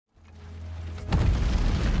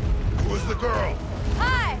girl?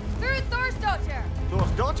 Hi, we're Thor's daughter.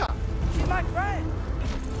 Thor's daughter? She's my friend.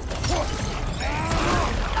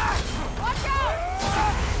 Watch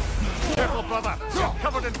out! Careful, brother. You're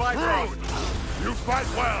covered in vibro. You fight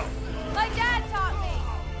well. My dad taught me.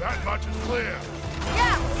 That much is clear.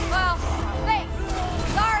 Yeah, well, thanks.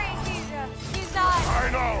 Sorry, he's not. I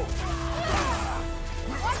know.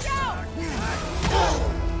 Watch out!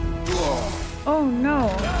 Oh no.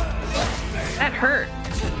 That hurt.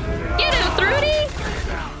 Get him, Thrudy!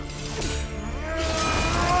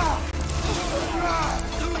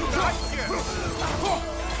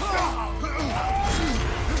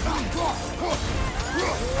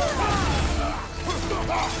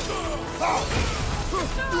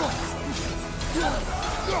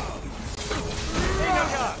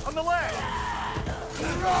 On the leg!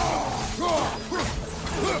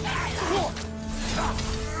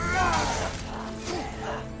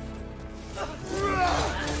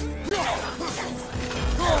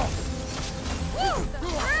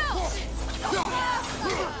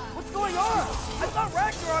 What's going on? I thought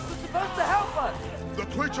Ragnarök was supposed to help us. The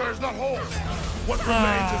creature is not whole. What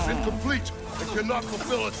remains is incomplete. It cannot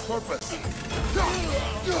fulfill its purpose.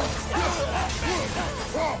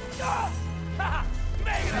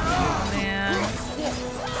 Man.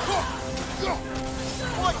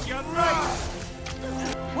 What you right?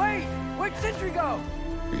 Wait, where'd Sentry go?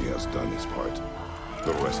 He has done his part.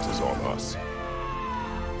 The rest is on us.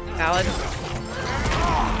 Valid. Look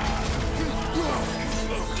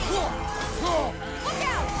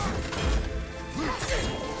out!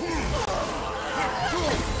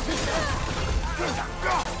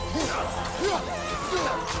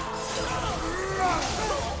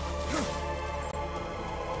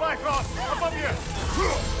 Bifrost, above you!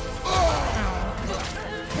 Look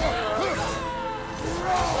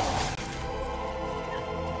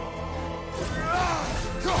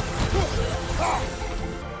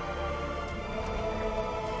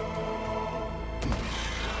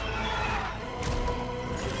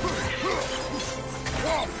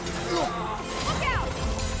out!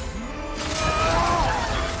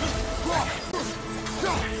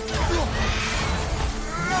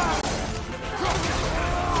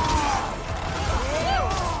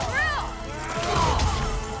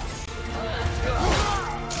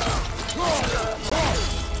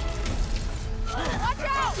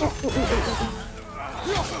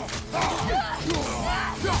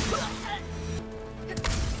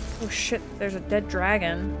 Oh shit, there's a dead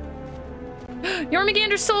dragon.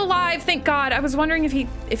 Jormungandr's still alive, thank God. I was wondering if he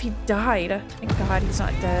died. Thank God he's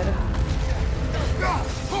not dead.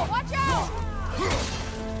 Watch out!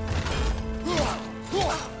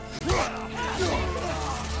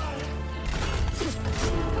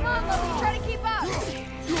 Come on, Loki, try to keep up.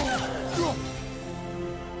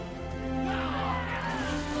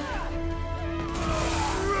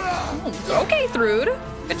 Oh, okay, Thrud.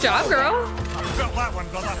 Good job, girl. Got that one,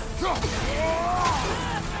 brother.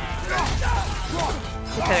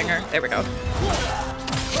 Keep hitting her. There we go.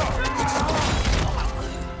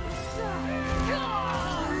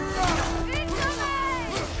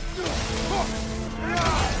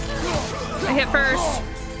 I hit first.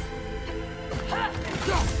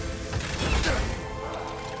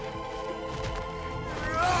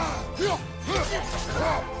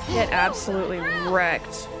 Get absolutely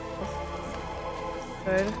wrecked.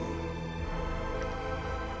 Good.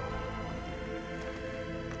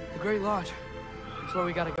 The Great Lodge. That's where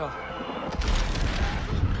we gotta go.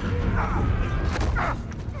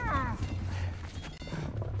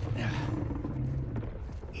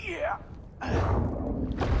 Yeah. I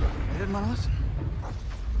didn't want to listen.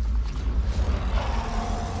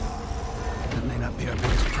 That may not be our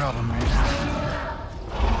biggest problem right now.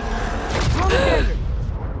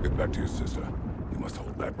 Get back to your sister. You must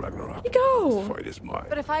hold back Ragnarök. Where'd he go? This fight is mine.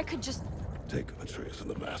 But if I could just... Take Atreus and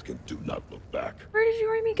the mask and do not look back. Where did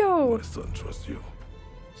Jormy go? My son trusts you,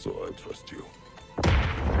 so I trust you.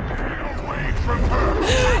 Away from her!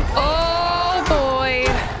 Oh boy!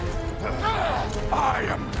 I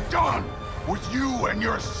am done with you and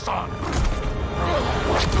your son.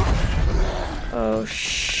 Oh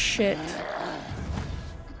shit.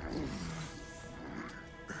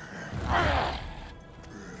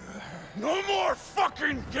 No more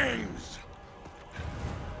fucking games.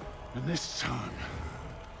 And this time,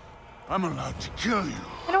 I'm allowed to kill you.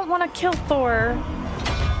 I don't want to kill Thor.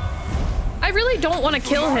 I really don't want to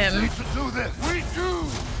kill him. To do this. We do.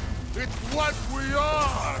 It's what we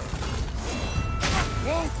are.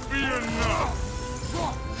 Won't be enough.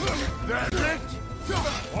 That's it.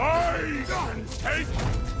 I can take.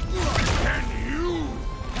 Can you?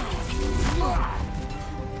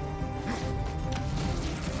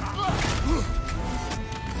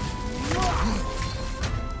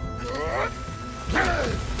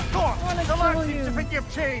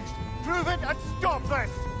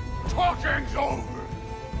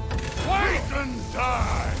 and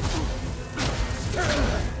die!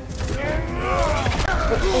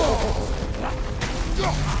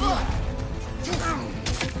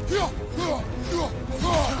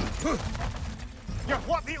 You're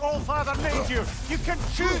what the All-Father made you! You can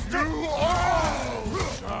choose to...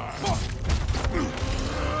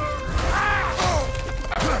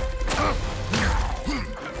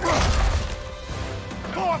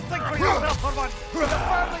 Thor, think for yourself for once! The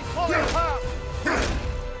family's falling apart!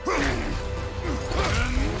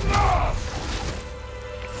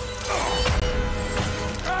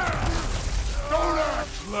 Don't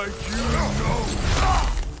act like you know!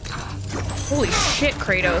 Holy shit,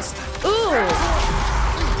 Kratos. Ooh!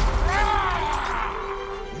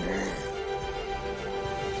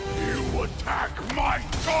 You attack my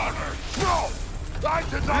daughter! No! I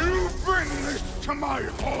did not! You bring this to my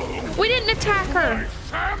home! We didn't attack her! My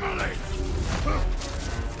family!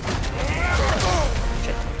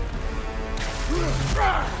 Shit.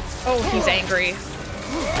 Oh, he's angry.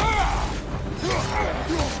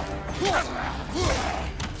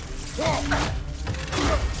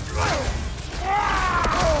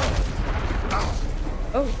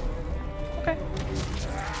 Oh. Okay.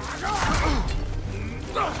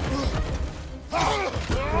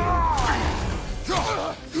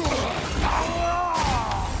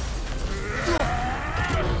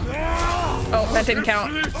 Oh, that didn't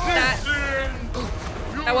count.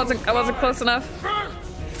 I wasn't close enough.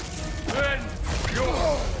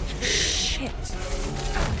 Shit.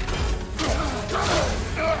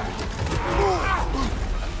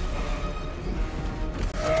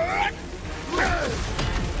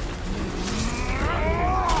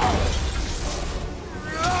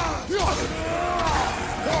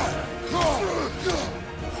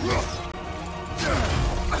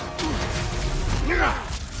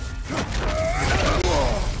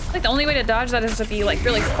 Like the only way to dodge that is to be like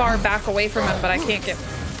really far back away from him, but I can't get.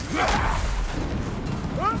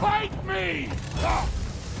 Fight me!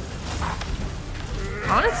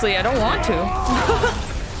 Honestly, I don't want to.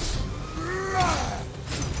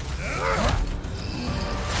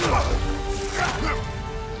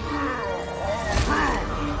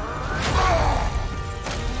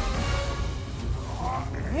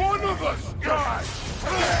 One of us dies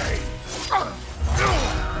today!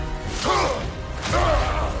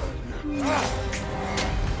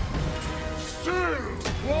 Still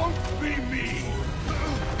won't be me!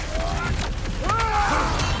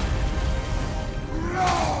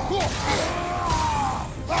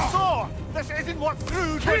 Thor! This isn't what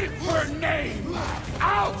threw... Keep her name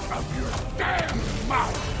out of your damn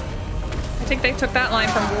mouth! I think they took that line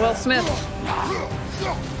from Will Smith.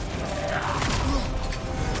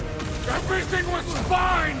 Everything was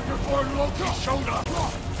fine before Loki showed up!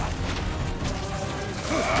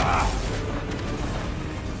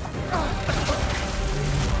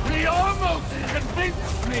 He almost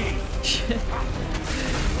convinced me!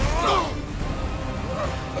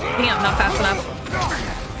 Damn, not fast enough.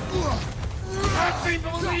 I've been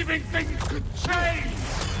believing things could change!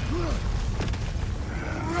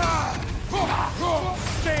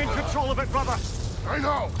 Stay in control of it, brother! I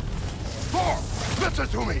know! Thor, listen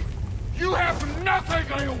to me! You have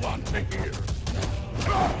nothing I want to hear!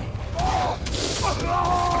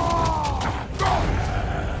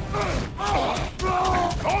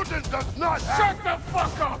 Odin does not shut the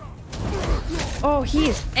fuck up! Oh,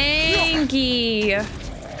 he's angry.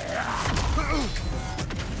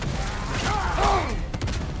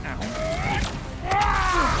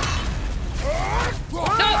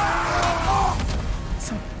 No!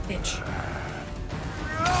 Son of a bitch.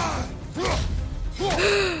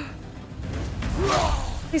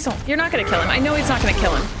 Please don't. You're not gonna kill him. I know he's not gonna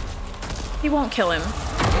kill him. He won't kill him.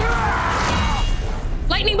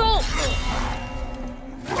 Lightning bolt!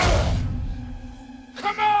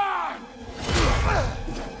 Come on!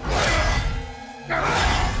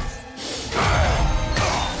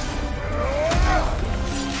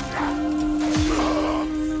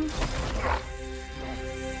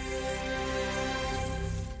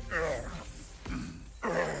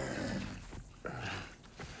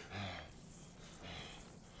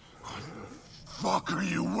 What the fuck are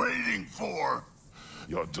you waiting for?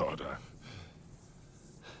 Your daughter.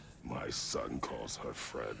 My son calls her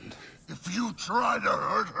friend. If you try to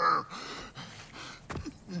hurt her...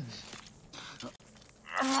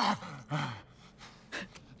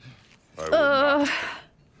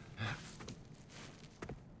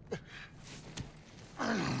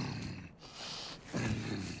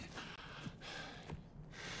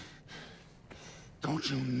 Don't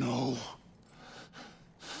you know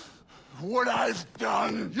what I've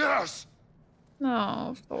done? Yes!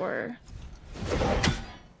 No, Thor.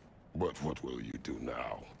 But what will you do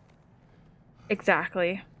now?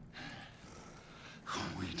 Exactly.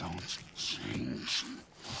 We don't change.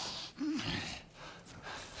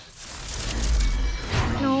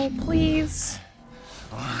 No, please.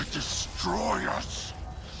 Or destroy us.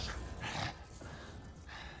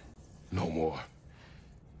 No more.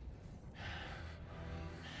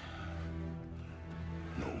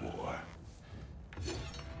 No more.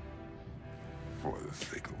 For the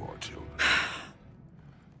sake of our children,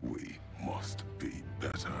 we must be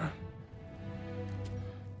better.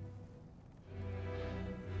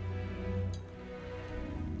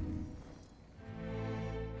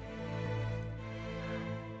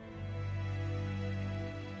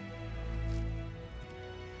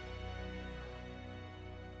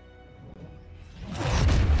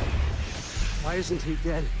 Why isn't he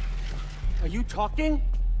dead? Are you talking?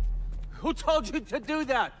 Who told you to do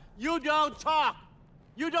that? You don't talk.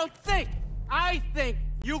 You don't think. I think.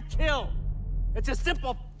 You kill. It's a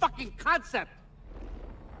simple fucking concept.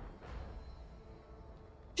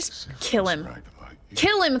 Just kill him.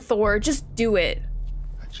 Kill him, Thor. Just do it.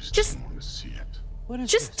 I just Just- want to see it. What is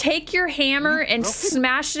Just this? take your hammer and broken?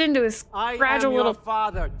 smash it into his I fragile am your little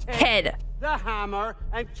father. Take head. the hammer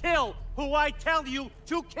and kill who I tell you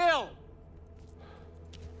to kill.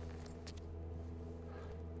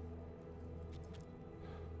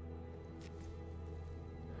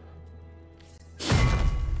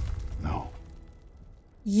 No.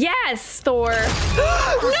 Yes, Thor.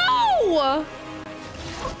 No!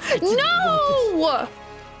 No!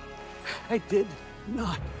 I did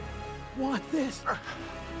not want this.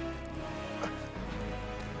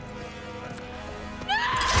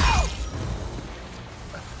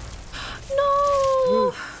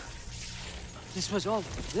 No! This was all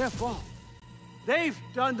their fault. They've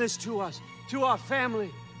done this to us, to our family.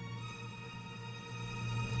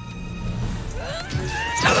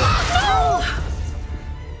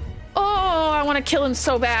 Oh, I want to kill him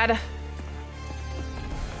so bad.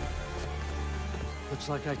 Looks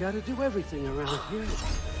like I gotta do everything around here.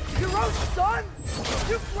 Your own son?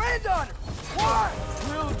 You granddaughter! Why?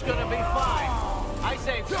 Rude's gonna be fine. I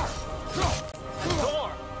say, Thor,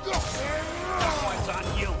 that one's on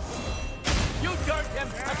you. You turned him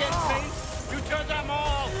against me. You turned them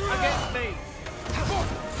all against me.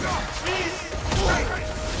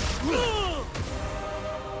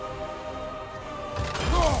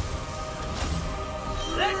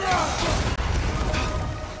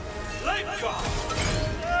 Let go.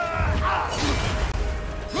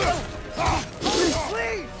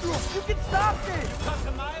 Please! You can stop this! Come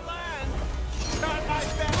to my land. Turn my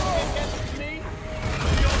family against me.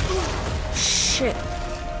 Shit.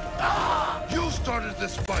 You started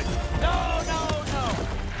this fight. No.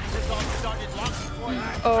 This all started long before you.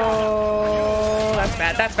 Oh, that's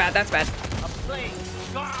bad. That's bad. That's bad. A plague,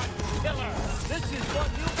 God, killer. This is what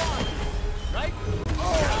you want, right?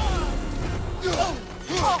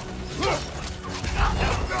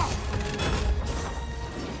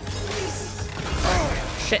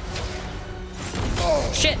 Shit.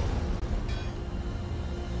 Shit.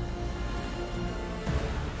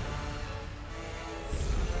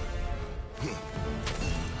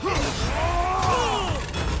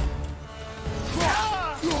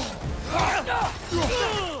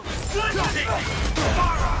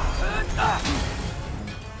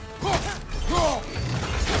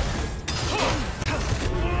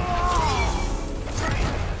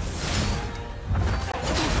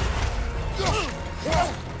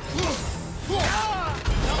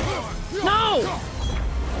 No!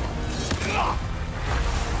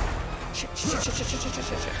 Shit.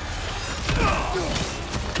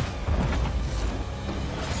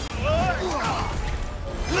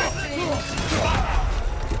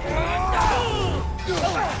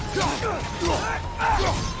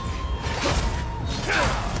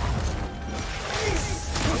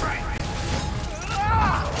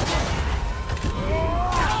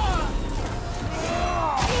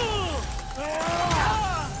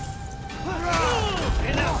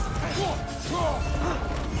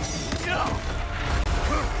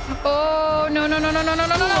 Oh, no.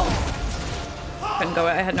 Couldn't go,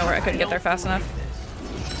 I had nowhere, I couldn't get there fast enough.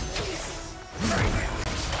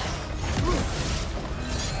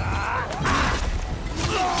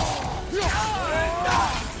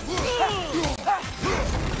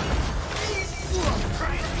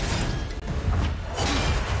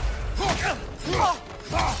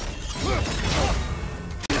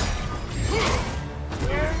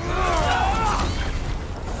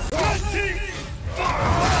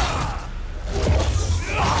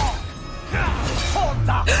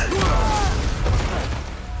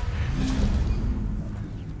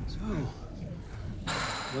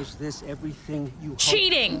 this everything you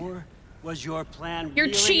Cheating. hoped for? Was your plan You're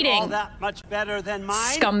really cheating. all that much better than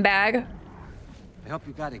mine? Scumbag. I hope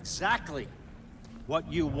you got exactly what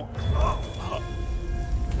you want.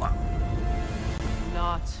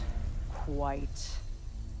 Not quite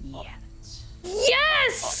yet.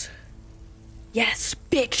 Yes! Yes,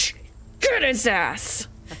 bitch. Get his ass.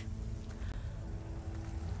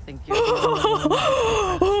 Think you're the only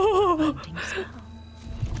one with a spell.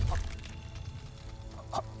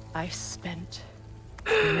 I spent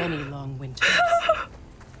many long winters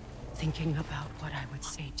thinking about what I would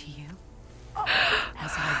say to you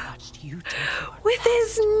as I watched you take your With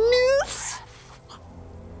his noose.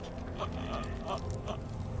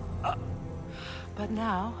 But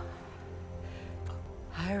now,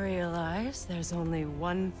 I realize there's only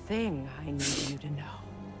one thing I need you to know.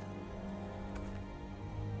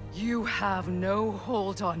 You have no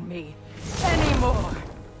hold on me anymore.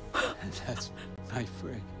 That's my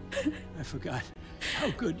Freyr. I forgot how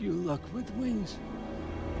good you look with wings.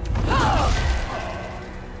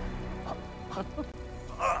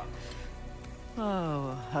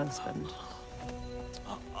 Oh, husband.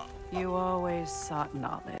 You always sought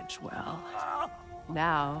knowledge well.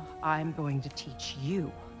 Now, I'm going to teach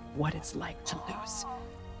you what it's like to lose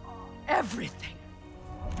everything.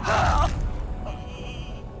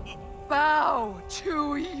 Bow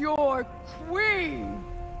to your queen!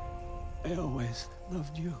 I always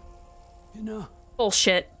loved you, you know?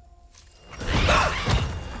 Bullshit.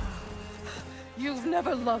 You've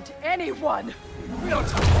never loved anyone!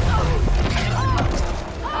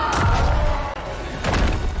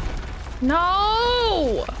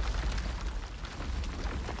 No!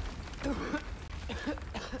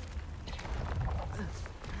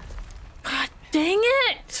 God dang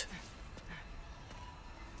it!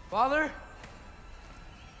 Father?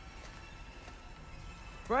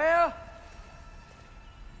 Freya?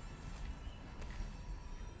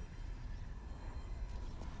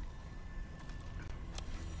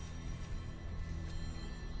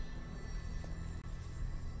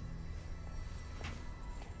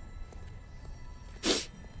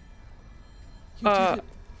 You did it,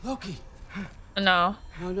 Loki. No.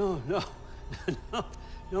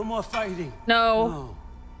 No more fighting. No.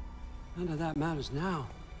 None of that matters now.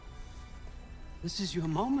 This is your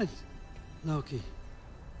moment, Loki.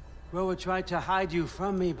 Groa tried to hide you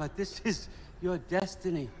from me, but this is your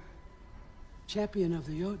destiny. Champion of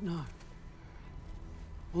the Jotnar.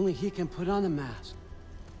 Only he can put on the mask.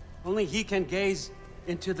 Only he can gaze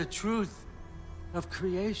into the truth of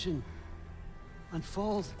creation.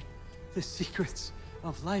 Unfold the secrets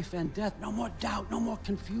of life and death. No more doubt, no more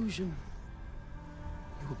confusion.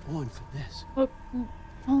 You were born for this. Look,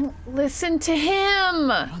 don't listen to him.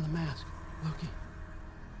 Put on the mask, Loki.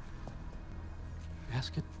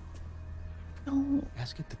 Ask it. No.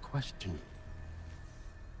 Ask it the question.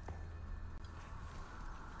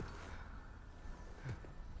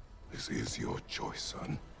 This is your choice,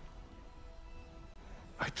 son.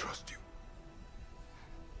 I trust you.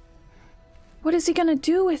 What is he gonna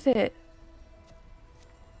do with it?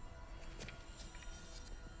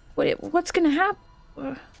 What's gonna happen?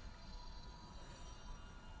 No!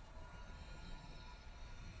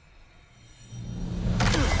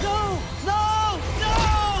 No! No!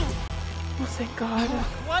 Oh, thank God.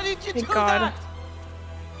 Why did you Thank do God. that?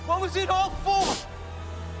 What was it all for?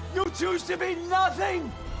 You choose to be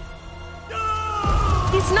nothing! No!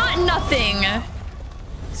 He's not nothing.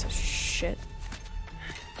 Piece of shit.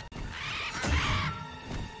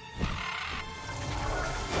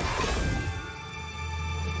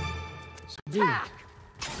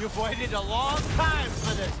 You've waited a long time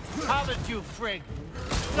for this, haven't you, Frigg?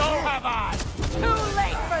 So have I! Too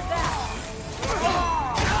late for that!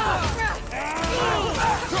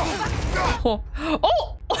 Oh!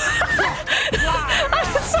 Oh! I'm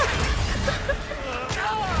sorry.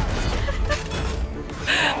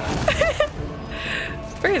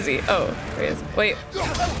 Where is he? Oh, there he is. Wait.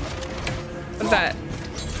 What's that?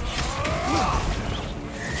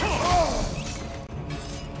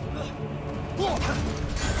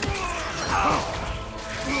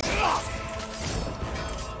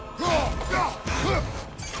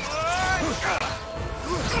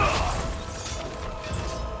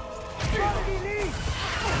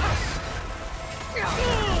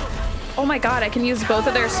 Oh my God, I can use both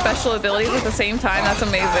of their special abilities at the same time. That's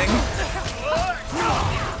amazing.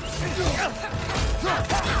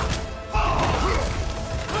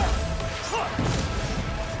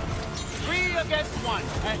 3 against 1,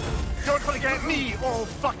 and don't forget me, old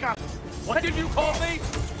fucker! What did you call me?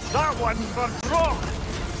 That one for draw!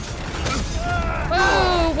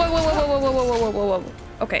 Whoa, whoa, whoa, whoa, whoa, whoa, whoa, whoa, whoa, whoa, whoa.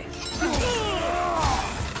 Okay.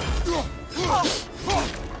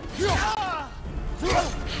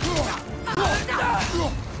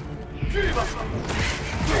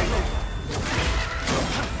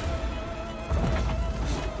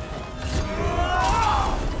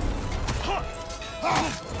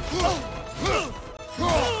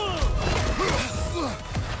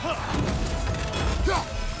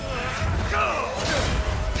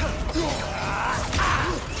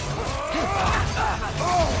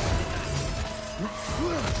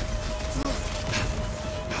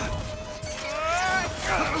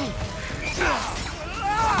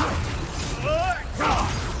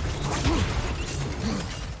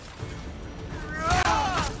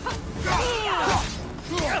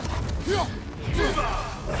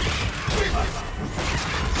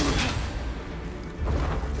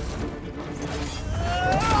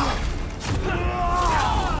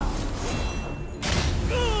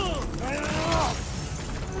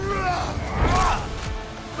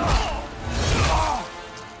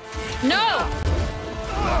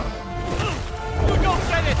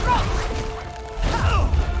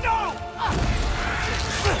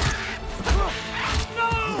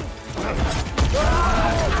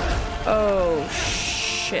 Oh,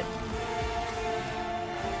 shit.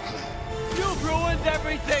 You've ruined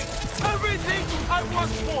everything! Everything I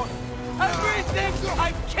worked for! Everything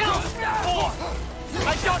I killed for!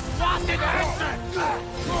 I just want an answer!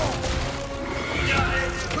 Oh,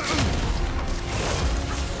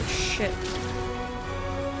 shit.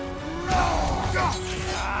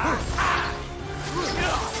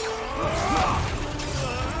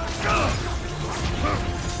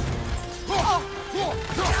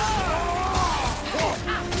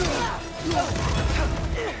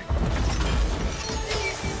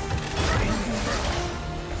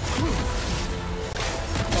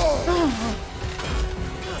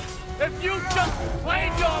 If you just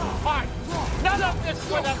played your part, none of this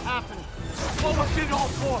would have happened. What was it all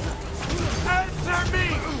for? Answer me,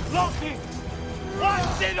 Loki!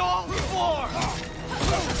 What's it all for?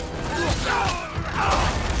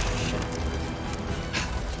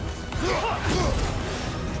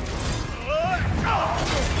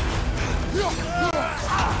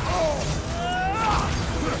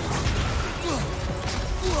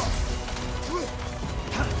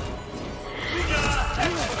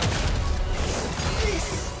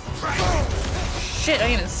 Shit, I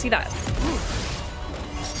didn't even see that.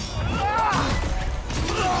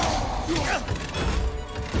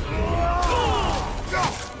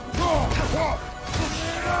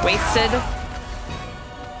 Wasted.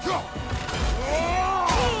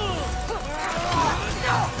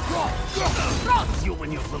 You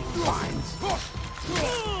and your little vines.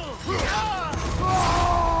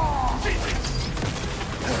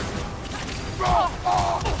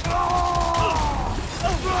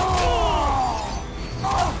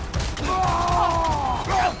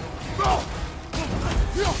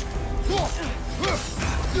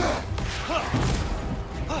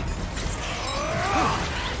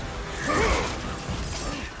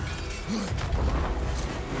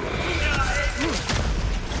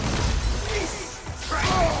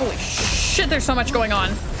 Holy shit, there's so much going on.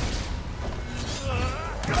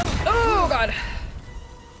 Oh, God.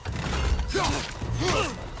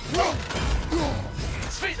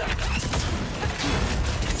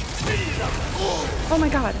 Oh, my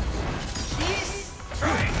God.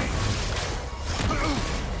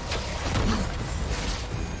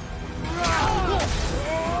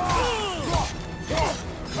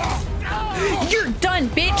 You're done,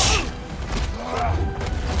 bitch!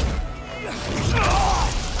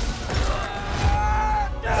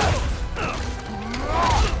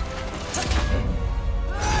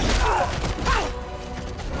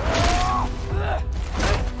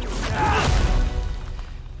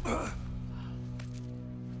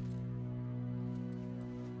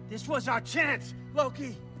 This was our chance,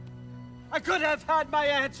 Loki. I could have had my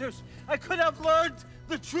answers. I could have learned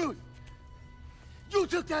the truth. You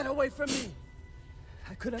took that away from me.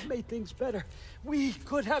 I could have made things better. We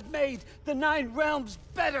could have made the 9 realms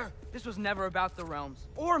better. This was never about the realms,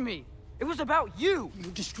 or me. It was about you.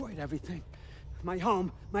 You destroyed everything. My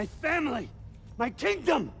home, my family, my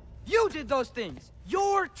kingdom. You did those things.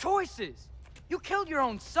 Your choices. You killed your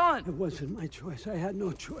own son. It wasn't my choice. I had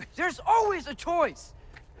no choice. There's always a choice.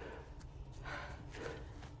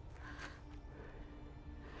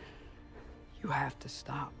 You have to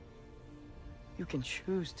stop. You can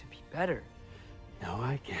choose to be better. No,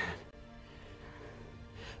 I can't.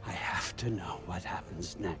 I have to know what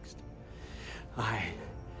happens next. I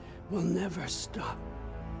will never stop.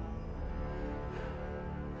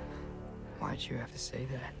 Why'd you have to say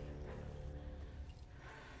that?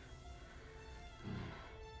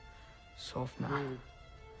 Sofna.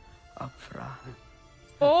 Uppfra.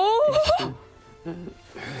 Oh!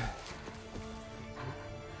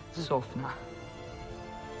 Sofna.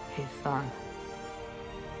 Hithan.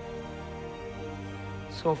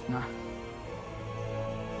 Sofna.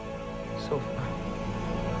 So far.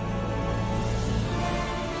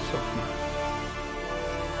 So far.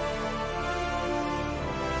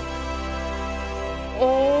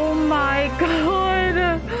 Oh my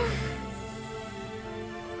god.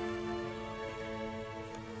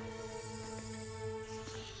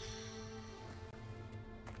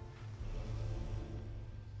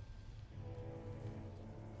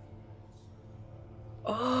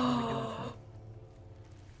 Oh.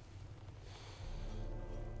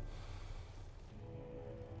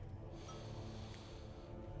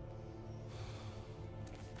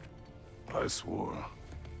 I swore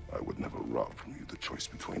I would never rob from you the choice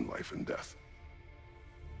between life and death.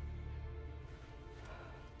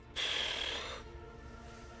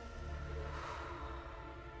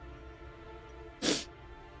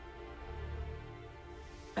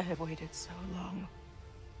 I have waited so long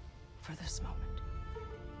for this moment.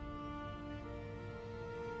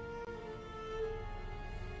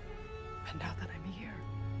 And now that I'm here,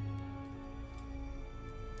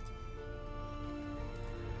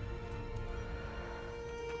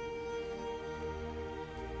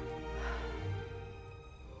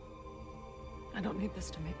 I don't need this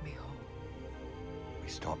to make me whole. We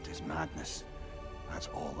stopped his madness. That's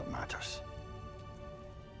all that matters.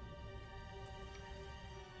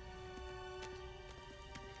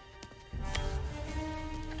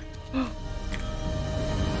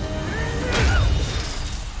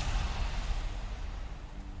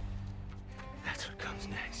 That's what comes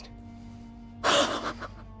next.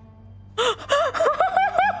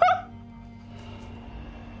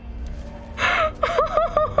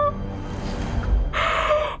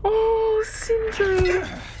 Oh, Sindri.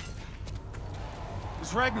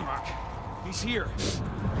 It's Ragnarök. He's here.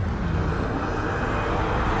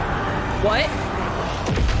 What?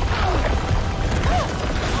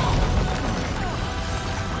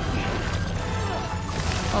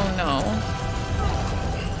 Oh no.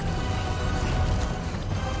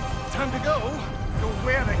 Time to go? Go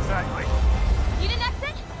where exactly? You need an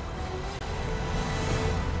exit?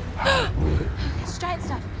 It's giant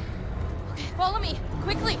stuff. Okay, follow me,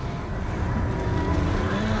 quickly.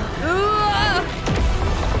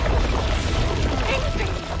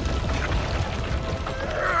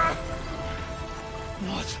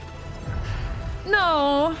 What?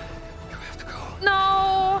 No. You have to go.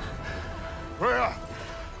 No. Freyr!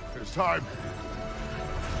 It's time.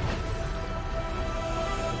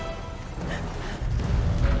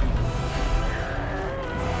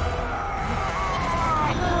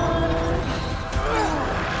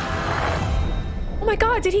 Oh my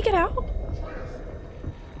god, did he get out?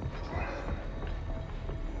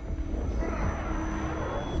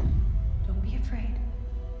 Don't be afraid.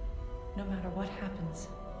 No matter what happens,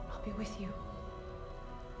 I'll be with you.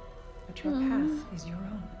 But your path is your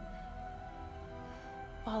own.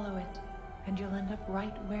 Follow it, and you'll end up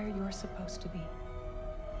right where you're supposed to be.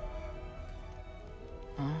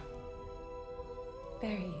 Huh?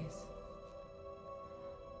 There he is.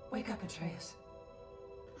 Wake up, Atreus.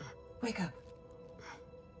 Wake up.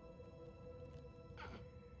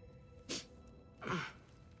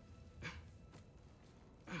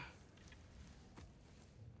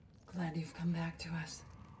 Glad you've come back to us.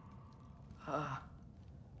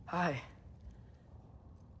 Hi.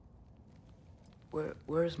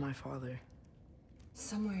 Where's my father?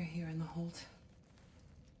 Somewhere here in the Holt.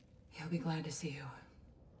 He'll be glad to see you.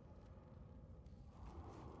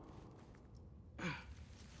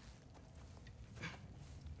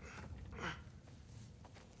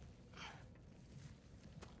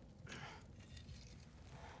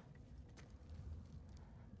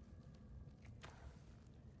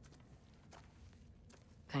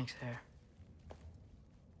 Thanks, Hare.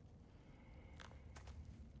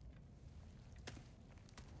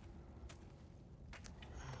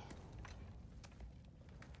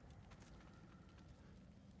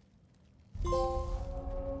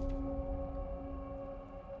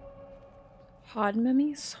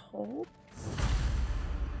 Hoddmimi's Holt?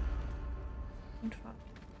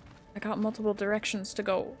 I got multiple directions to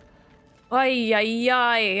go. Ay, ay,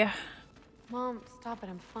 ay. Mom, stop it.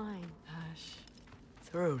 I'm fine. Hush.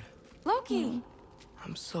 Throat. Loki!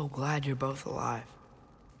 I'm so glad you're both alive.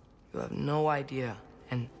 You have no idea,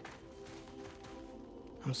 and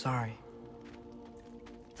I'm sorry.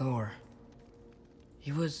 Thor.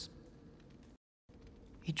 He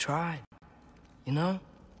tried, you know?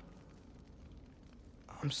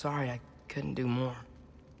 I'm sorry I couldn't do more.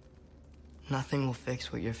 Nothing will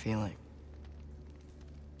fix what you're feeling.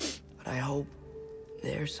 But I hope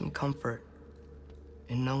there's some comfort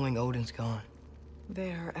in knowing Odin's gone.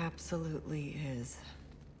 There absolutely is.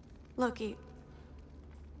 Loki.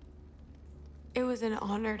 It was an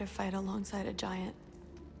honor to fight alongside a giant.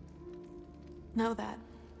 Know that.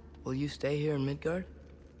 Will you stay here in Midgard?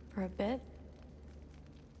 For a bit.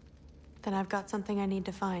 Then I've got something I need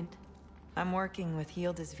to find. I'm working with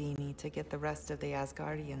Holdmimi to get the rest of the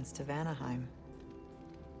Asgardians to Vanaheim.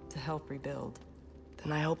 To help rebuild.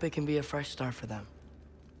 Then I hope it can be a fresh start for them.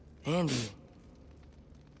 And you.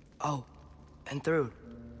 Oh, and Thrud.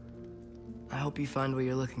 I hope you find what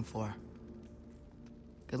you're looking for.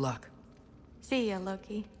 Good luck. See ya,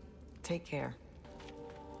 Loki. Take care.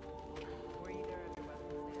 I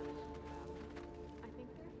think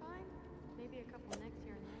they're fine. Maybe a couple nicks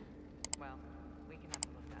here and there. Well, we can have a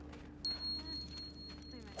look at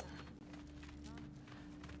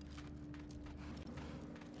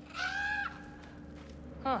later.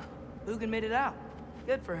 Huh. Lugan made it out.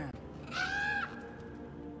 Good for him.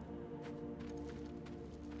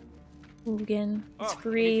 Lugan, it's If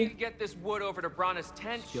you free. could get this wood over to Brana's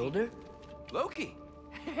tent. Shoulder? Loki!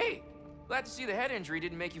 Hey! Glad to see the head injury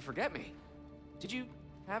didn't make you forget me. Did you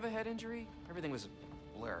have a head injury? Everything was a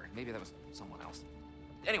blur. Maybe that was someone else.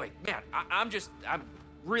 Anyway, man, I'm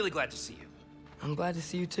really glad to see you. I'm glad to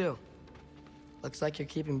see you too. Looks like you're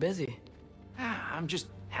keeping busy. I'm just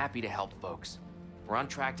happy to help folks. We're on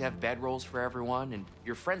track to have bedrolls for everyone, and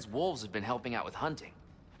your friend's wolves have been helping out with hunting.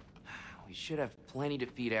 We should have plenty to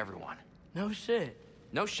feed everyone. No shit.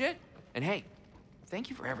 No shit? And hey, thank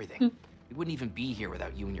you for everything. We wouldn't even be here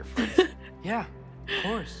without you and your friends. Yeah, of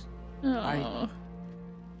course. Aw.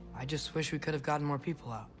 I just wish we could have gotten more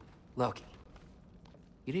people out. Loki,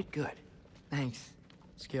 you did good. Thanks,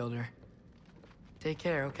 Skilder. Take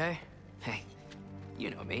care, okay? Hey,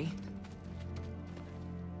 you know me.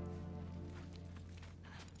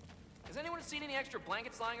 Has anyone seen any extra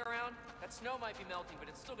blankets lying around? That snow might be melting, but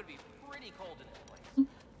it's still gonna be pretty cold in this place.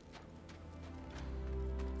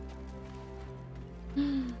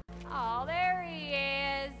 Oh, there he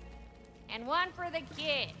is. And one for the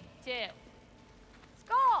kid, too.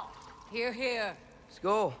 Skull! Here, here.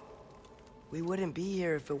 Skull, we wouldn't be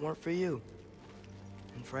here if it weren't for you.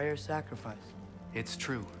 And Freyr's sacrifice. It's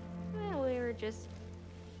true. Well, we were just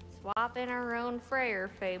swapping our own Freyr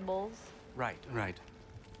fables. Right.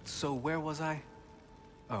 So where was I?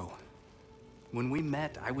 Oh. When we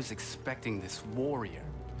met, I was expecting this warrior,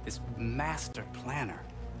 this master planner,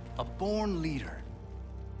 a born leader.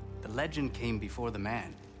 The legend came before the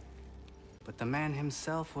man. But the man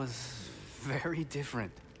himself was very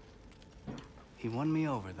different. He won me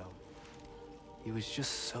over, though. He was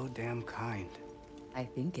just so damn kind. I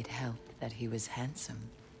think it helped that he was handsome.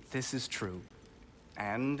 This is true.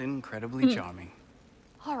 And incredibly charming.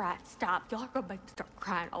 All right, stop. Y'all are about to start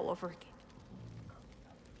crying all over again.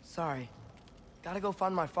 Sorry. Gotta go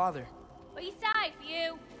find my father. Be safe,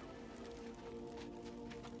 you.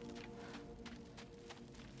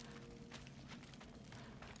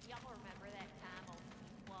 Y'all remember that time on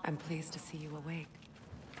I'm pleased to see you awake.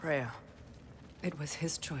 Freya. It was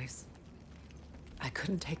his choice. I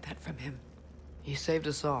couldn't take that from him. He saved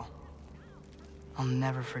us all. I'll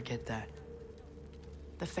never forget that.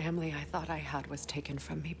 The family I thought I had was taken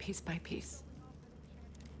from me piece by piece.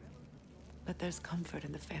 But there's comfort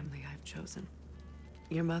in the family I've chosen.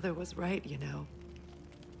 Your mother was right, you know.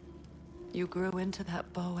 You grew into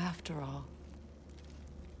that bow after all.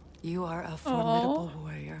 You are a formidable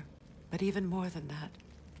warrior, but even more than that,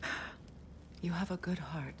 you have a good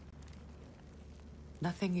heart.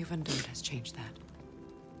 Nothing you've endured has changed that.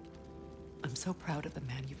 I'm so proud of the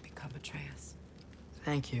man you've become, Atreus.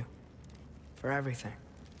 Thank you. For everything.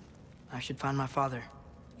 I should find my father.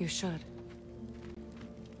 You should.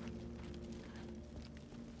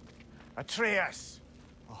 Atreus!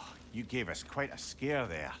 Oh, you gave us quite a scare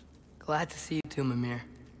there. Glad to see you too, Mimir.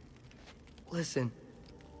 Listen.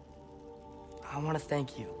 I want to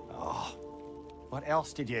thank you. Oh, what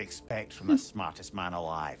else did you expect from the smartest man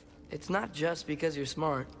alive? It's not just because you're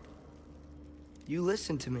smart. You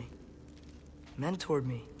listened to me. Mentored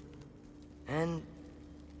me. And,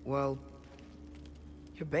 well,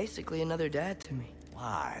 you're basically another dad to me.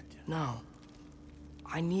 Lad. No.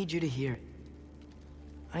 I need you to hear it.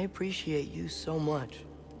 I appreciate you so much.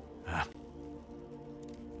 I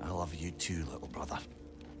love you too, little brother.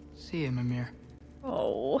 See you, Mimir.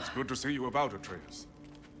 Oh. It's good to see you about, Atreus.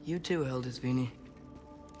 You too, Holdmimi.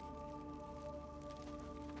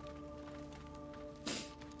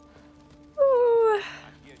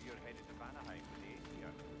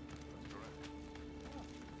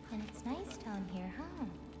 And it's nice down here, huh?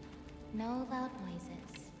 No loud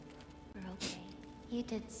noises. We're okay. You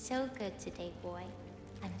did so good today, boy.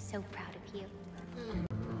 I'm so proud of you.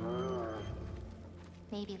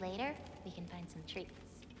 Maybe later, we can find some treats.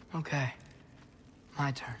 Okay.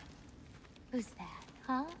 My turn. Who's that,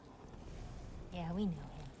 huh? Yeah, we know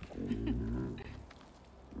him.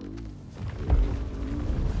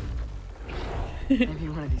 Maybe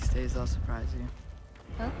one of these days I'll surprise you.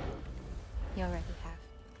 Oh, you already have.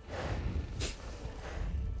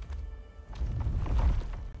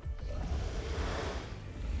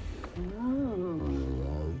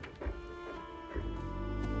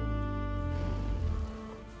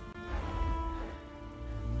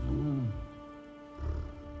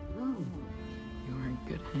 You are in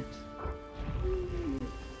good hands.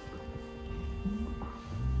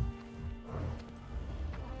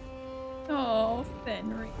 Oh,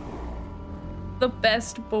 Fenrir. The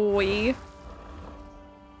best boy.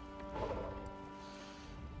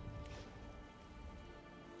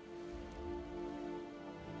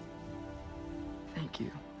 Thank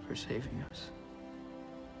you for saving us.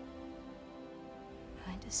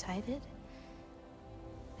 I decided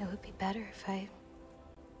it would be better if I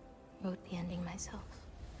wrote the ending myself.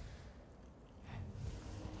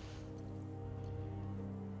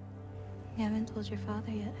 You haven't told your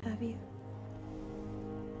father yet, have you?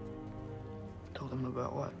 Told him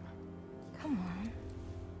about what? Come on.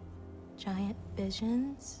 Giant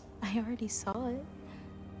visions? I already saw it.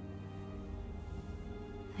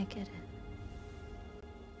 I get it.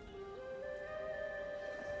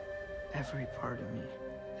 Every part of me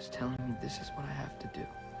is telling me this is what I have to do.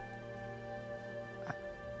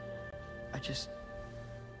 I just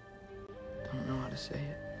don't know how to say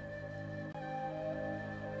it.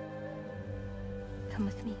 Come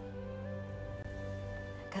with me.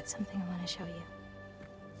 I've got something I want to show you.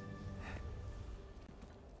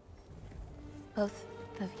 Both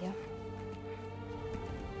of you.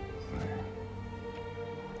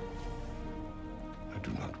 I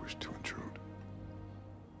do not wish to intrude.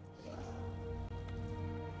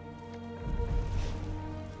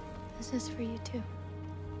 This is for you too.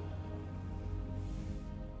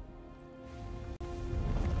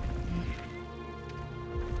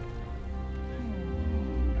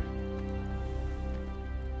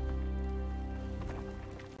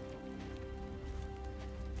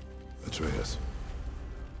 Atreus,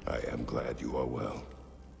 I am glad you are well.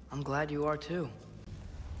 I'm glad you are too.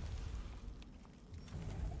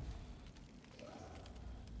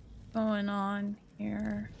 Going on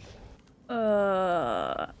here.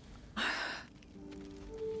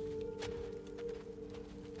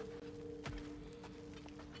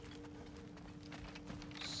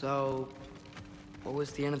 So, what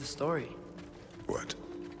was the end of the story? What?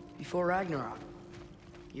 Before Ragnarok,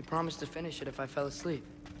 you promised to finish it if I fell asleep.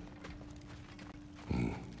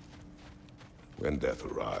 When death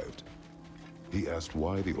arrived, he asked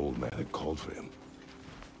why the old man had called for him.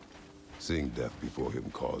 Seeing death before him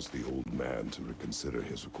caused the old man to reconsider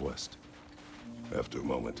his request. After a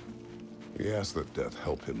moment, he asked that death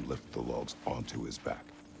help him lift the logs onto his back,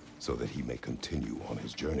 so that he may continue on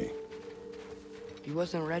his journey. He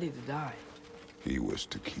wasn't ready to die. He wished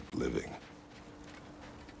to keep living.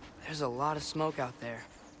 There's a lot of smoke out there.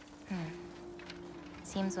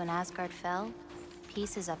 Seems when Asgard fell,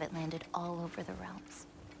 pieces of it landed all over the realms.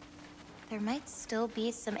 There might still be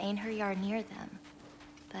some Einherjar near them,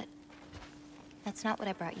 but that's not what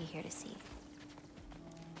I brought you here to see.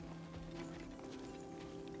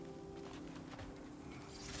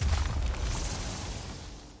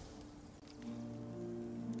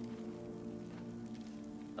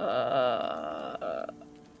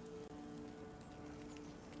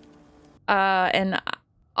 And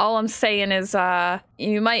all I'm saying is, I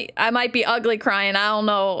might be ugly crying. I don't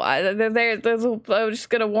know. I'm just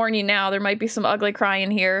gonna warn you now. There might be some ugly crying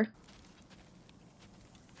here.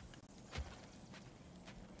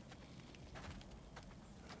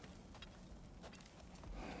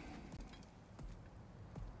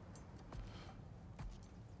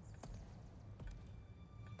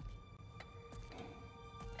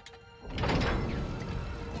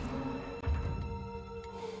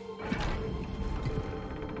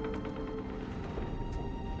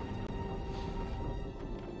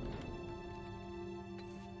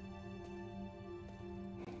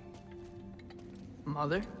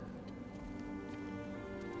 Mother?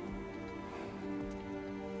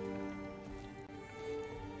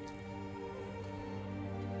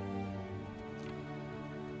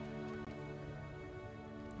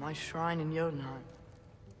 My shrine in Jotunheim.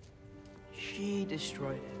 She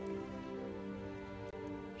destroyed it.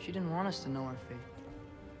 She didn't want us to know our fate.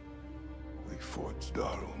 We forged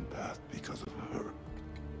our own path because of her.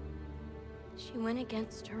 She went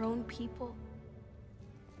against her own people.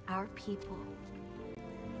 Our people.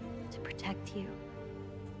 To protect you.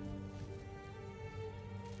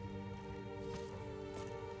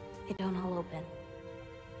 They don't all open.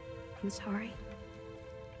 I'm sorry.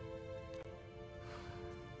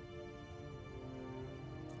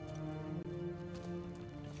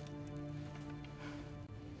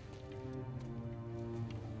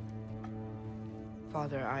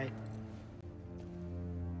 Father, I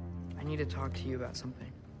need to talk to you about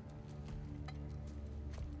something.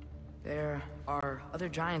 There are other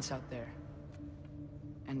giants out there,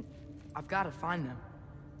 and I've got to find them.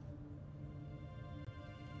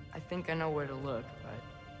 I think I know where to look, but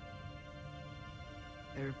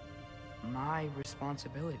they're my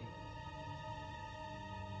responsibility.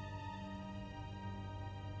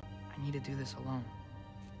 I need to do this alone.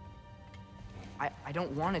 I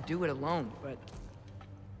don't want to do it alone, but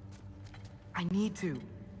I need to.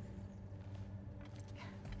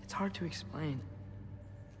 It's hard to explain.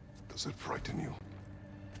 Does it frighten you?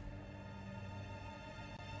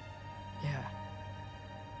 Yeah.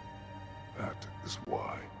 That is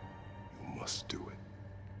why you must do it.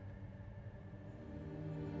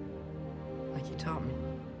 Like you taught me.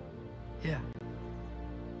 Yeah.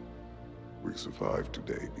 We survived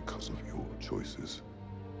today because of your choices.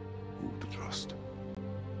 Who to trust,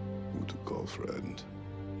 who to call friend.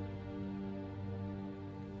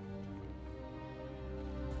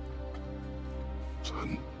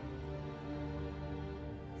 Son,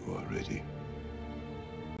 you are ready.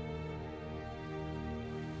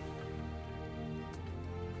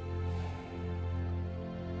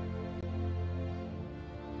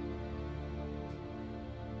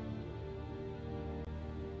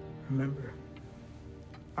 Remember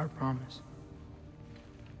our promise.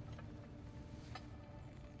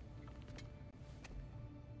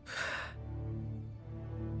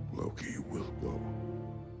 Loki will go.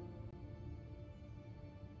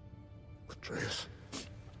 Atreus.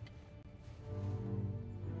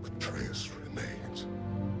 Atreus remains.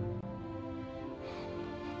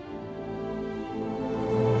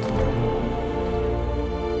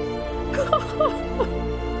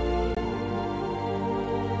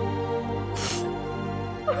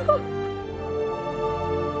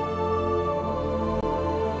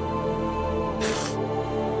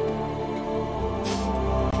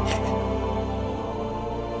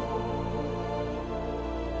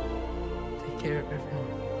 Take care of everyone.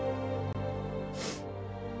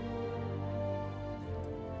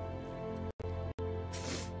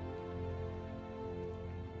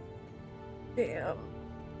 Damn.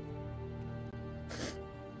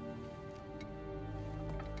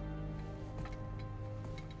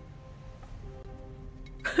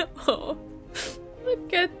 Oh,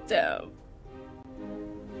 look at them.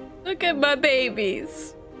 Look at my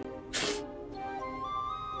babies.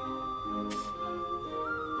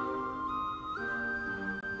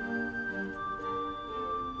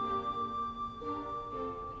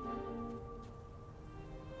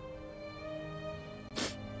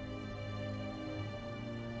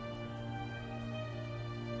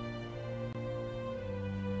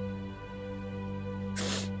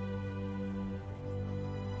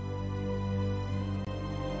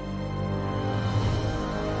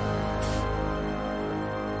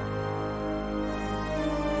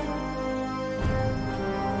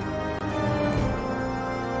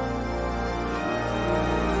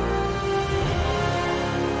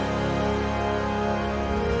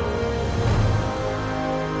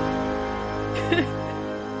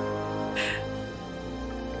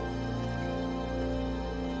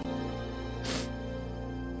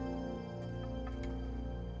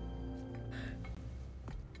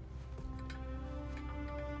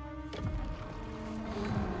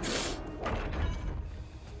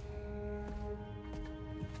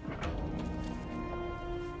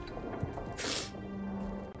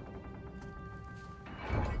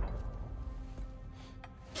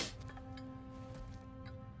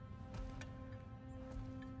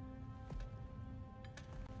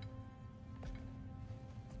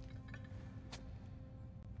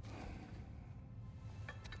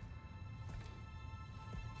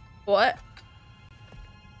 What?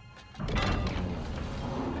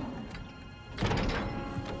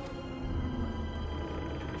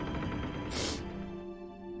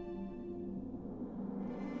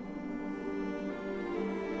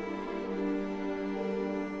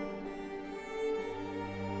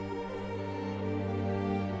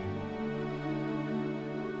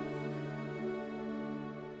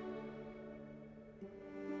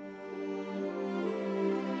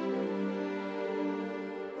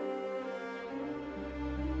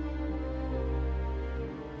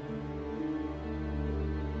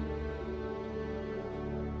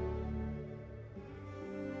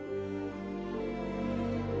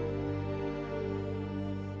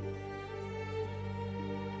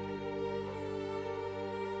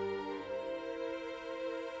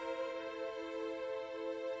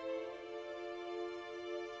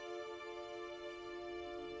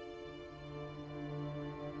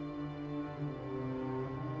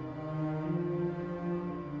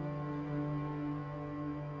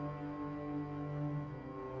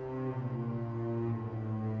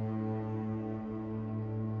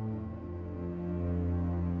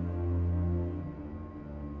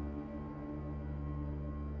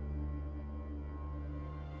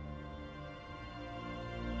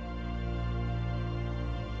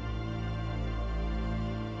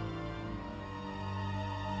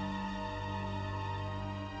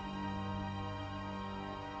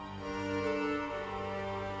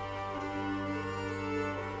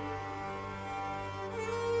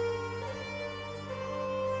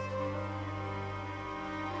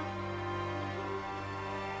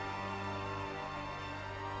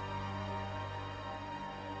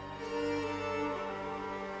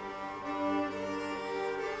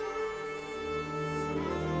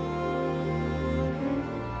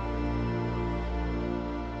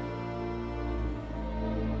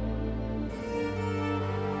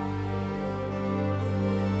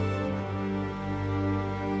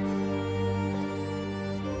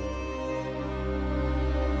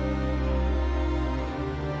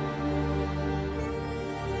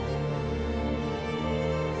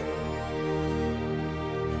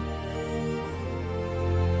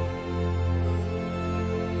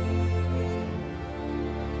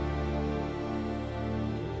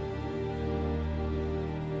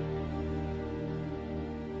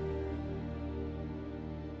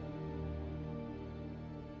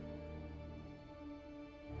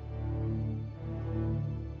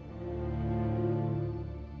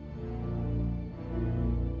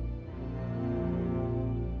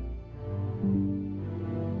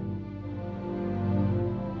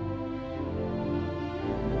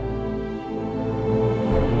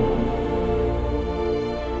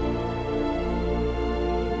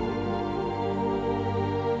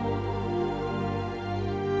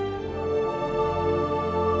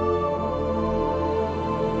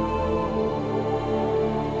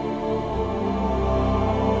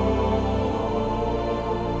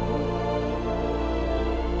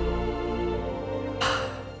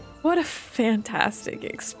 What a fantastic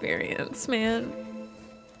experience, man.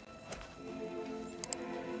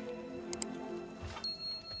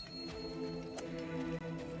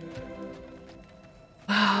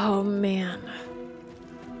 Oh, man.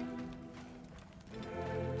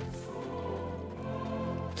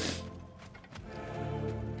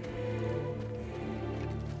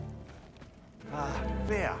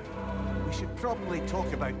 There. We should probably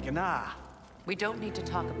talk about Gná. We don't need to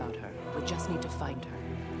talk about her. We just need to find her.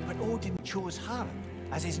 But Odin chose her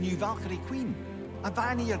as his new Valkyrie queen. A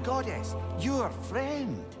Vanir goddess. Your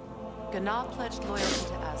friend. Gná pledged loyalty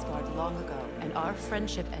to Asgard long ago, and our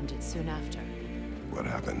friendship ended soon after. What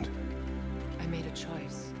happened? I made a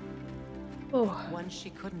choice. Oh. One she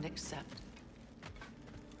couldn't accept.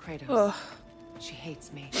 Kratos. Oh. She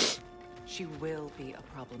hates me. She will be a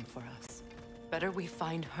problem for us. Better we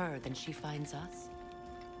find her than she finds us.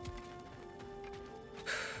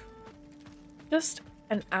 Just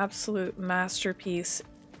an absolute masterpiece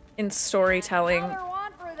in storytelling. Another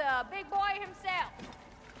one for the big boy himself.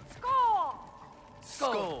 Skull!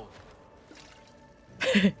 Skull.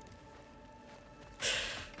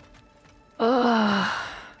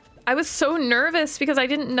 I was so nervous because I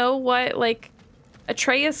didn't know what, like,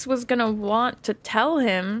 Atreus was gonna want to tell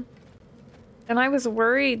him. And I was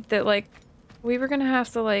worried that, like, we were gonna have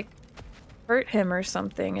to, like, hurt him or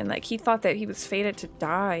something. And, like, he thought that he was fated to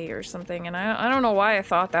die or something. And I don't know why I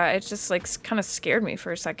thought that. It just, like, kind of scared me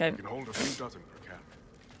for a second. You can hold a few dozen per camp.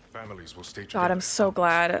 Families will stay God, I'm so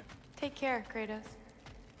glad. Take care, Kratos.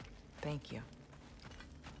 Thank you.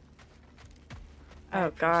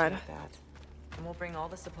 Oh, God. That. And we'll bring all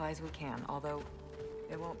the supplies we can, although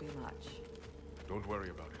it won't be much. Don't worry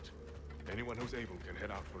about it. Anyone who's able can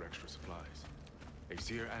head out for extra supplies.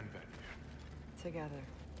 Aesir and Vanir. Together.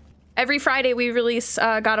 Every Friday we release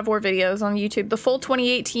God of War videos on YouTube. The full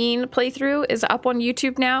 2018 playthrough is up on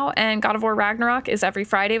YouTube now, and God of War Ragnarok is every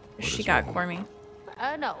Friday. She got Cormy.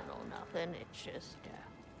 No, nothing. It's just,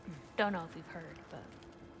 don't know if you've heard, but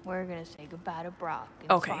we're gonna say goodbye to Brock.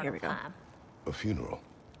 Okay, here we go. A funeral.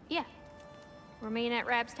 Yeah. We're meeting at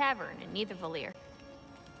Rab's Tavern in Nethervalir.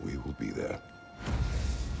 We will be there.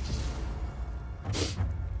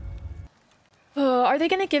 Are they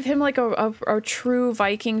gonna give him like a true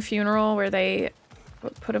Viking funeral where they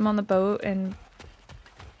put him on the boat and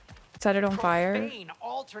set it on fire?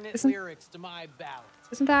 Isn't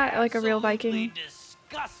that like a real Viking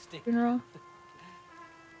funeral?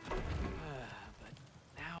 But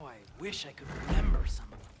now I wish I could remember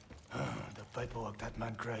something. The paperwork that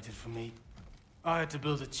man created for me. I had to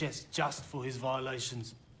build a chest just for his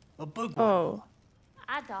violations. A big one. Oh.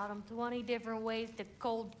 I taught him 20 different ways to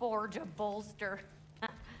cold forge a bolster.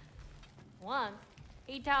 Once,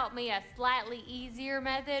 he taught me a slightly easier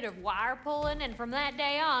method of wire pulling, and from that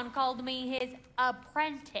day on, called me his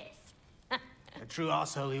apprentice. A true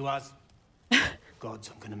asshole he was. Gods,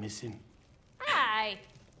 I'm gonna miss him. Hi,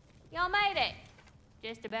 y'all made it.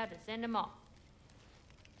 Just about to send him off.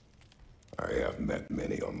 I have met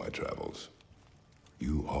many on my travels.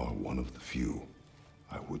 You are one of the few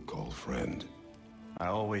I would call friend. I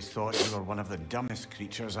always thought you were one of the dumbest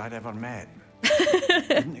creatures I'd ever met.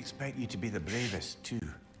 Didn't expect you to be the bravest, too.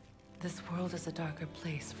 This world is a darker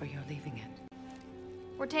place for your leaving it.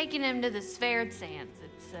 We're taking him to the Sverd Sands.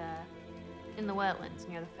 It's, in the wetlands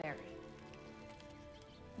near the ferry.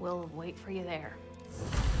 We'll wait for you there.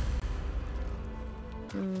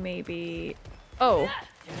 Maybe. Oh.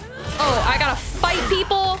 Oh, I gotta fight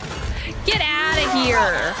people? Get out of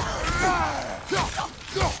here.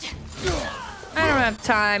 I don't have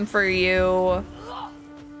time for you.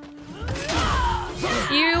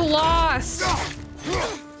 You lost.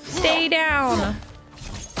 Stay down.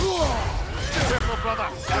 Careful, brother.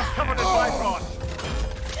 That's covered in bifrost.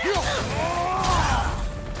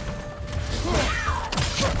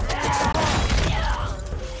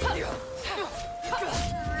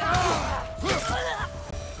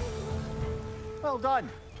 Well done.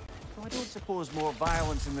 Though I don't suppose more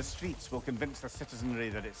violence in the streets will convince the citizenry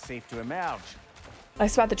that it's safe to emerge.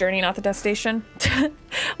 Life's about the journey, not the destination.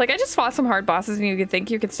 Like, I just fought some hard bosses and you could think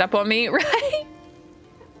you could step on me, right?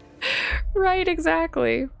 Right,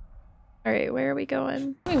 exactly. All right, where are we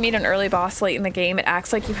going? We meet an early boss late in the game. It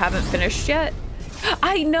acts like you haven't finished yet.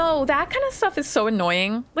 I know, that kind of stuff is so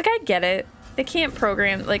annoying. Like, I get it. They can't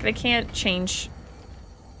program, like, they can't change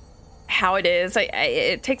how it is.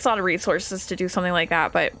 It takes a lot of resources to do something like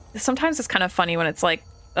that, but sometimes it's kind of funny when it's like,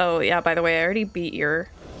 oh yeah, by the way, I already beat your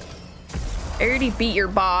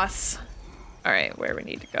boss. All right, where do we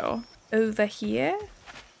need to go? Over here?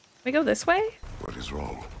 We go this way? What is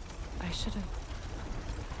wrong? I should have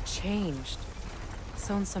changed.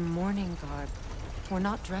 Sewn some mourning garb. We're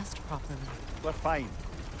not dressed properly. We're fine.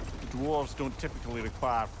 The dwarves don't typically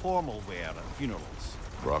require formal wear at funerals.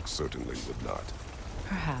 Brock certainly would not.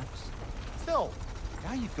 Perhaps. Still,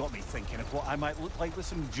 now you've got me thinking of what I might look like with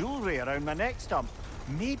some jewellery around my neck stump.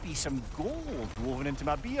 Maybe some gold woven into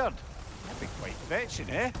my beard. That'd be quite fetching,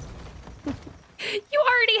 eh? You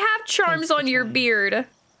already have charms on your beard.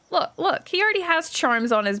 Look, he already has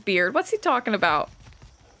charms on his beard. What's he talking about?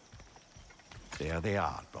 There they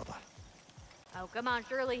are, brother. Oh, come on,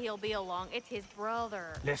 surely he'll be along. It's his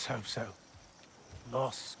brother. Let's hope so.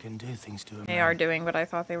 Loss can do things to a They man. are doing what I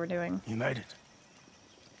thought they were doing. You made it.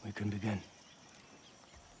 We can begin.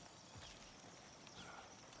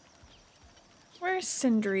 Where's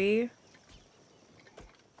Sindri?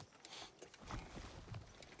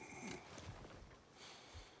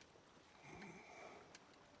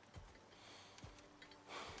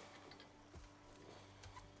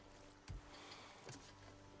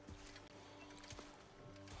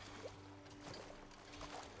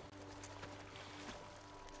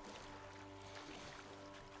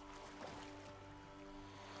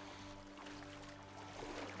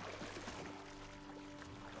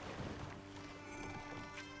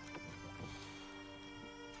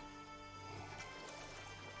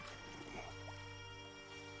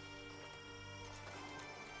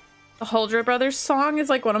 The Holdra Brothers song is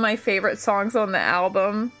like one of my favorite songs on the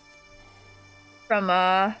album. From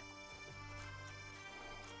the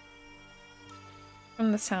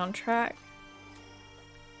soundtrack.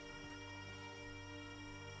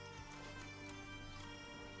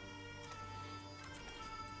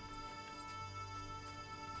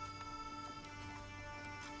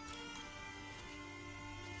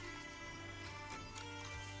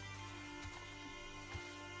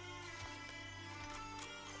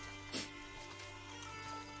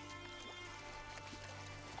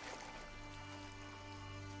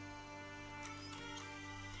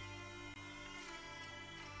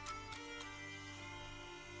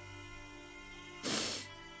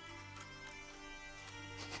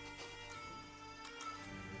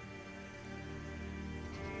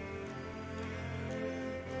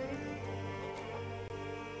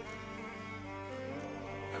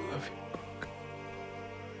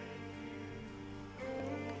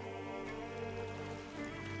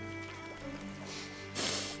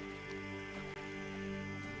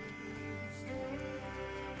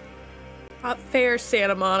 Not fair,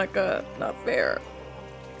 Santa Monica. Not fair.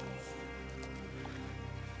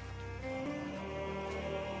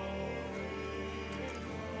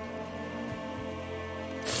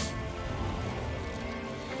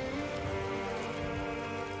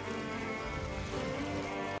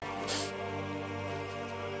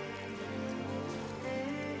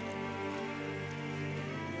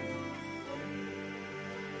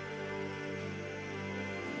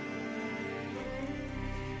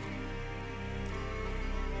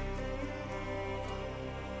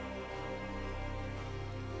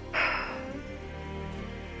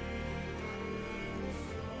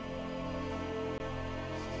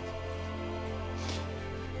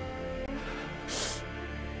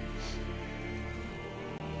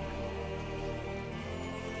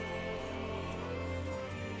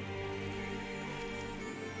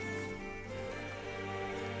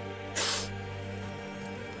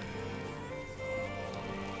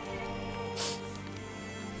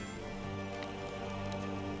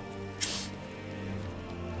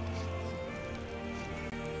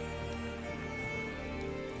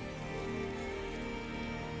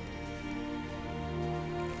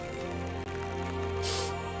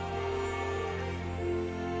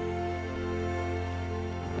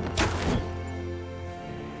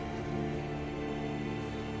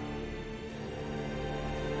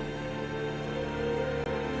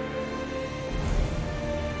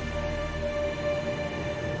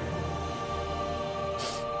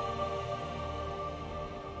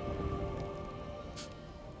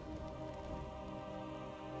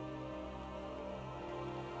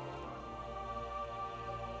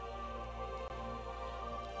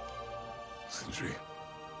 Sindri.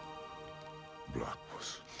 Brock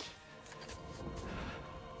was...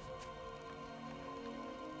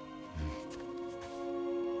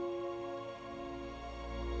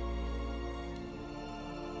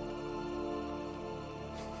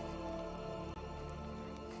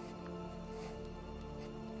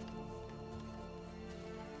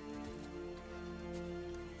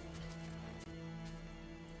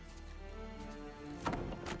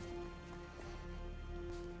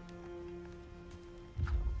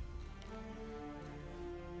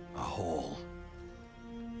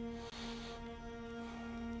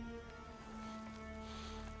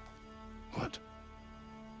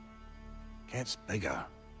 Gets bigger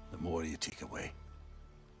the more you take away.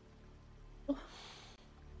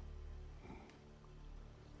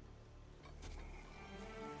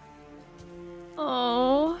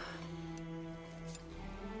 Oh.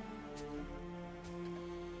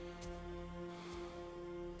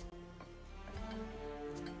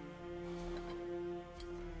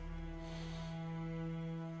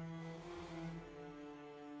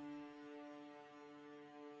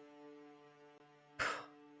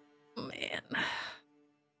 Man.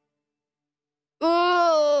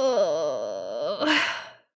 Oh.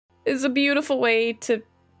 It's a beautiful way to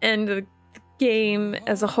end the game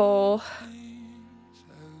as a whole.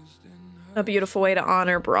 A beautiful way to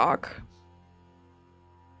honor Brock.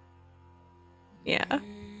 Yeah.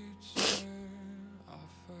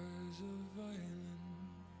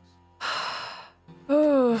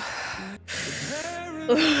 Oh.